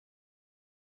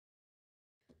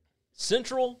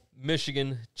Central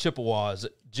Michigan Chippewas.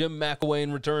 Jim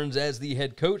McElwain returns as the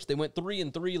head coach. They went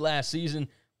 3-3 last season,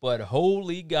 but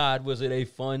holy God, was it a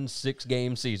fun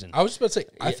 6-game season. I was about to say,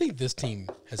 I think this team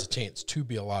has a chance to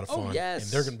be a lot of fun. Oh, yes.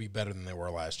 And they're going to be better than they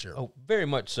were last year. Oh, very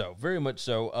much so. Very much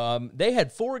so. They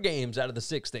had 4 games out of the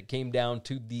 6 that came down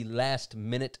to the last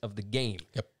minute of the game.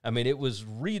 Yep. I mean, it was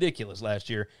ridiculous last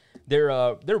year.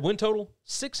 Their win total,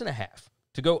 6.5.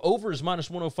 To go over is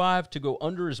 -105. To go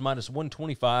under is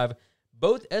 -125.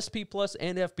 Both SP Plus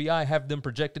and FBI have them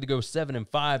projected to go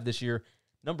 7-5 this year.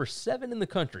 Number 7 in the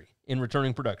country in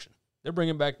returning production. They're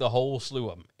bringing back the whole slew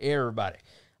of them. Everybody.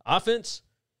 Offense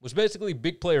was basically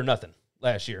big play or nothing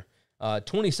last year.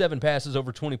 27 passes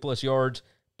over 20-plus yards,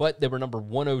 but they were number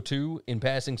 102 in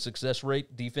passing success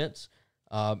rate defense.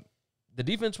 The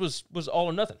defense was all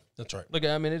or nothing. That's right. Look,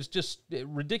 I mean, it's just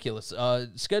ridiculous.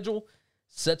 Schedule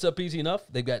sets up easy enough.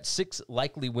 They've got 6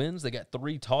 likely wins. They got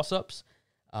 3 toss-ups.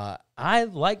 I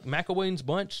like McElwain's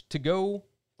bunch to go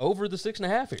over the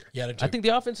 6.5 here. Yeah, I do too. I think the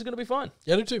offense is going to be fun.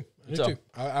 Yeah, I do too.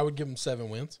 I would give them 7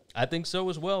 wins. I think so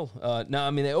as well. Now,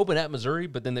 I mean, they open at Missouri,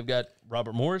 but then they've got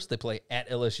Robert Morris. They play at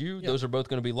LSU. Yep. Those are both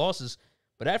going to be losses.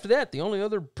 But after that, the only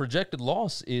other projected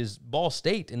loss is Ball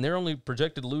State, and they're only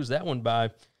projected to lose that one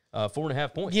by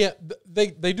 4.5 points. Yeah,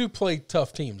 they do play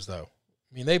tough teams, though.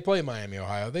 I mean, they play Miami,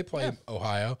 Ohio. They play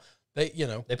Ohio. They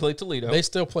play Toledo. They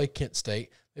still play Kent State.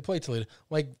 They play Toledo.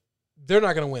 Like, they're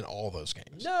not going to win all those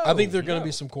games. No, I think there are going to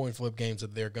be some coin flip games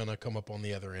that they're going to come up on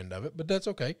the other end of it, but that's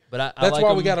okay. But that's like why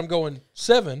them. we got them going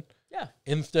 7 Yeah.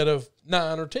 instead of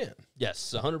 9 or 10.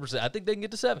 Yes, 100%. I think they can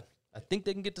get to 7.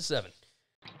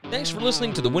 Thanks for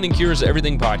listening to the Winning Cures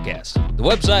Everything podcast. The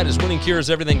website is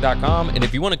winningcureseverything.com, and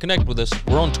if you want to connect with us,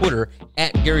 we're on Twitter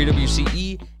at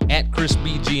GaryWCE, at Chris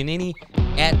B. Giannini,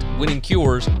 at Winning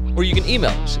Cures, or you can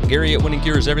email us, Gary at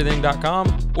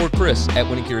winningcureseverything.com or Chris at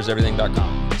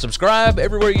winningcureseverything.com. Subscribe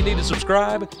everywhere you need to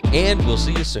subscribe, and we'll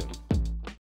see you soon.